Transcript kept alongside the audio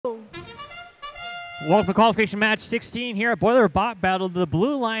Welcome to Qualification Match 16 here at Boiler Bot Battle. The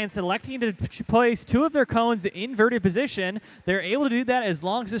Blue Lions electing to place two of their cones in inverted position. They're able to do that as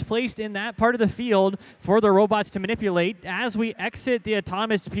long as it's placed in that part of the field for the robots to manipulate. As we exit the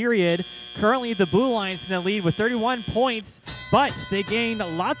autonomous period, currently the Blue Lions in the lead with 31 points, but they gained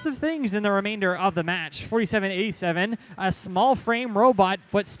lots of things in the remainder of the match. 47-87, a small frame robot,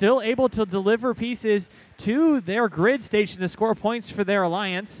 but still able to deliver pieces to their grid station to score points for their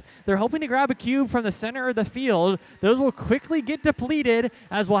alliance. They're hoping to grab a cube from the center of the field. Those will quickly get depleted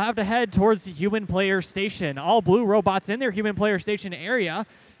as we'll have to head towards the human player station. All blue robots in their human player station area.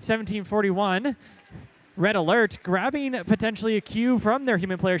 1741. Red alert, grabbing potentially a cube from their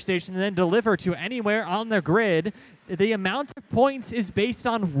human player station and then deliver to anywhere on the grid. The amount of points is based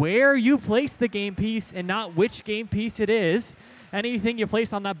on where you place the game piece and not which game piece it is. Anything you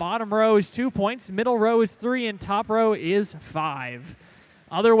place on that bottom row is 2 points, middle row is 3, and top row is 5.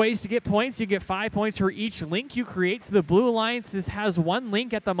 Other ways to get points, you get 5 points for each link you create. So the Blue Alliance has 1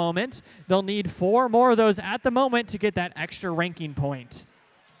 link at the moment. They'll need 4 more of those at the moment to get that extra ranking point.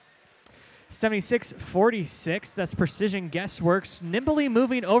 76-46, that's Precision Guessworks, nimbly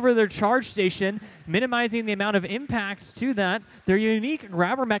moving over their charge station, minimizing the amount of impact to that. Their unique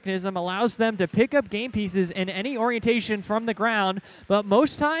grabber mechanism allows them to pick up game pieces in any orientation from the ground, but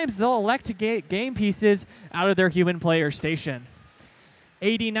most times they'll elect to get game pieces out of their human player station.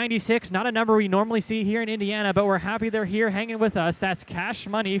 80-96, not a number we normally see here in Indiana, but we're happy they're here hanging with us. That's Cash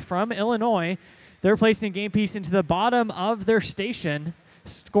Money from Illinois. They're placing a game piece into the bottom of their station,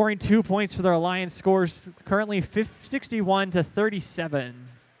 scoring 2 points for their alliance. Scores currently 61-37.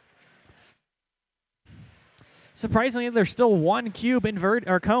 Surprisingly, there's still 1 cube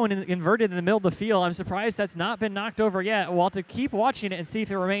cone inverted in the middle of the field. I'm surprised that's not been knocked over yet. We'll have to keep watching it and see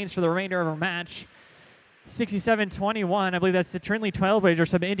if it remains for the remainder of our match. 67-21, I believe that's the Trinley Trailblazers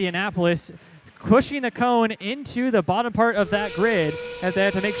from Indianapolis, pushing the cone into the bottom part of that grid, and they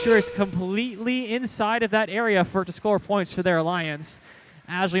have to make sure it's completely inside of that area for it to score points for their alliance.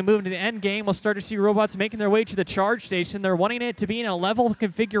 As we move into the end game, we'll start to see robots making their way to the charge station. They're wanting it to be in a level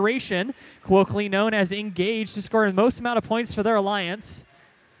configuration, colloquially known as engaged, to score the most amount of points for their alliance.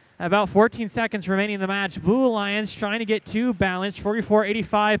 About 14 seconds remaining in the match. Blue Alliance trying to get to balance,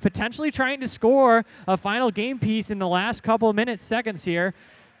 44-85, potentially trying to score a final game piece in the last couple of minutes, seconds here.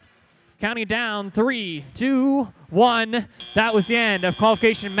 Counting down, 3, 2, 1. That was the end of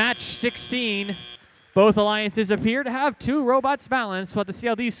Qualification Match 16. Both alliances appear to have 2 robots balanced. We'll have to see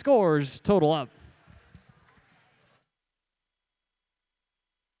how these scores total up.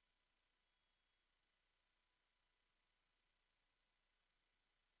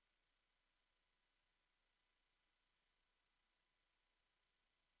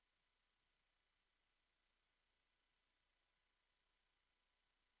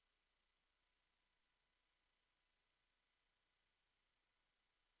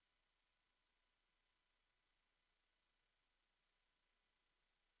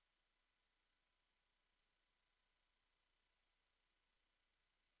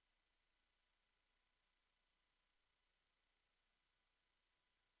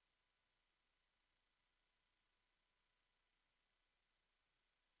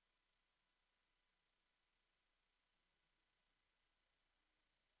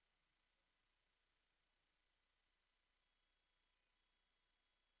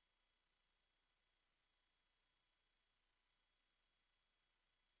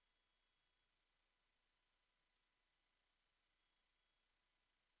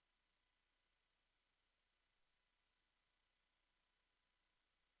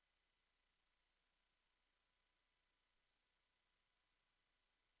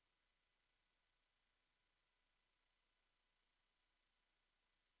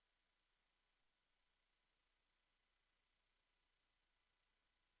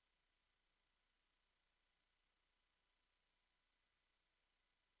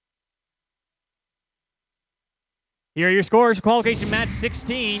 Here are your scores for Qualification Match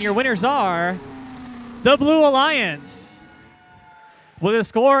 16. Your winners are the Blue Alliance, with a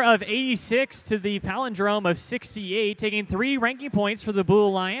score of 86 to the palindrome of 68, taking 3 ranking points for the Blue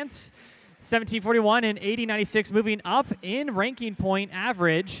Alliance. 1741 and 8096 moving up in ranking point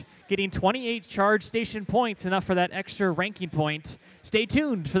average, getting 28 charge station points, enough for that extra ranking point. Stay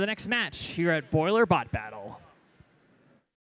tuned for the next match here at Boiler Bot Battle.